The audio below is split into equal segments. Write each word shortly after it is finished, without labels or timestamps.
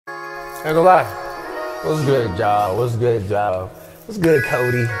Ain't gonna lie. What's good, y'all? What's good, y'all? What's good,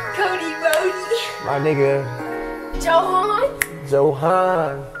 Cody? Cody Bodie. My nigga.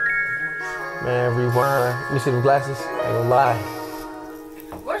 Johan. Man, rewind. Let me see them glasses. Ain't gonna lie.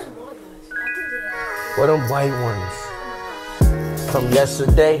 Where's the blue ones? Where them white ones? From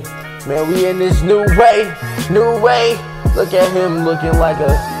yesterday. Man, we in this new way. New way. Look at him looking like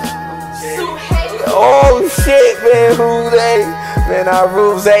a... Oh shit, man, who they? Man, I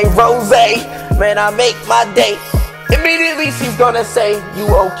rose. Man, I make my day. Immediately she's gonna say, you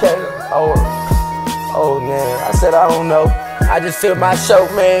okay? Oh man, I said I don't know. I just feel my show,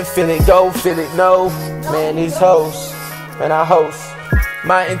 man. Feel it go, feel it no. Man, these hoes, man, I host.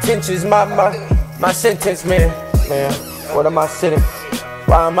 My intentions, my sentence, man. Man, what am I sitting?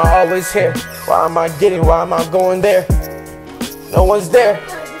 Why am I always here? Why am I getting? Why am I going there? No one's there.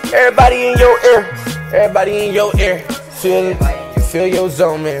 Everybody in your ear. Everybody in your ear. Feel it. Feel your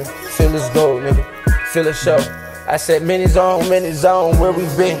zone, man. Feel this gold, nigga. Feel the show. I said minutes on, where we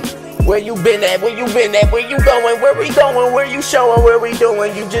been? Where you been at? Where you been at? Where you going? Where we going? Where you showing? Where we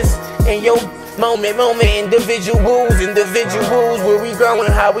doing? You just in your moment, individuals, where we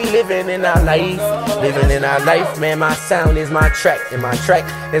growing, how we living in our life, man. My sound is my track, and my track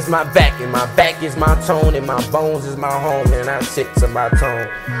is my back, and my back is my tone, and my bones is my home, and I sit to my tone.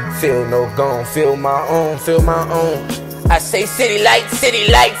 Feel no gone, feel my own. I say city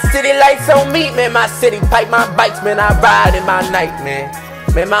lights on me, man. My city pipe, my bikes, man. I ride in my night, man.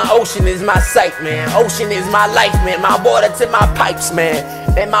 Man, my ocean is my sight, man. Ocean is my life, man. My water to my pipes, man.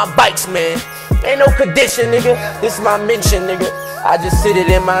 And my bikes, man. Ain't no condition, nigga. This is my mention, nigga. I just sit it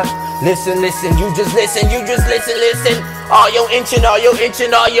in my listen. You just listen. All your inching,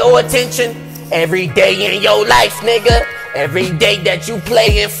 all your attention. Every day in your life, nigga. Every day that you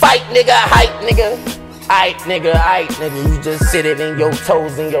play and fight, nigga. Hype, nigga. Aight, nigga. You just sit it in your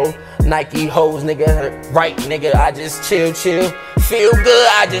toes and your Nike hoes, nigga. Right, nigga. I just chill. Feel good.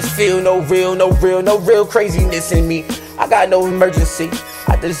 I just feel no real craziness in me. I got no emergency.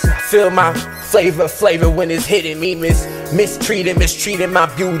 I just feel my flavor when it's hitting me. Mistreating my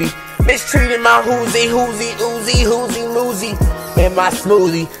beauty. Mistreating my hoozy. Man, my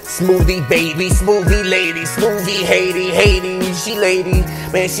smoothie baby, smoothie lady, smoothie Haiti, she lady,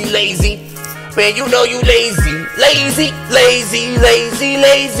 man, she lazy. Man, you know you lazy.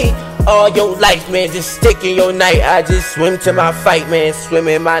 All your life, man, just stick in your night. I just swim to my fight, man, swim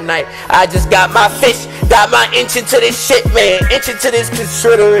in my night. I just got my fish, got my inch into this shit, man. Inch into this,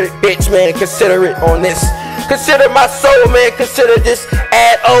 consider it, bitch, man. Consider it on this. Consider my soul, man. Consider this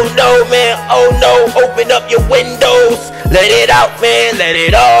ad. Oh no, man. Oh no. Open up your windows. Let it out, man. Let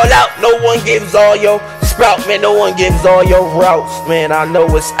it all out. No one gives all your sprout, man. No one gives all your routes, man. I know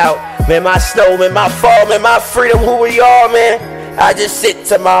it's out. Man, my snow, man, my fall, man, my freedom, who we are, man. I just sit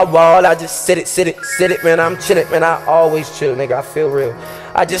to my wall, I just sit it, man. I'm chillin', man. I always chill, nigga. I feel real.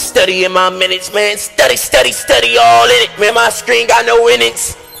 I just study in my minutes, man. Study all in it, man. My screen got no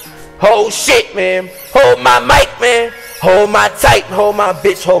innings. Hold shit, man. Hold my mic, man. Hold my tight, hold my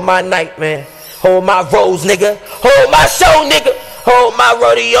bitch, hold my night, man. Hold my rose, nigga. Hold my show, nigga. Hold my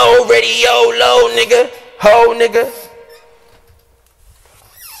radio low, nigga. Ho, nigga.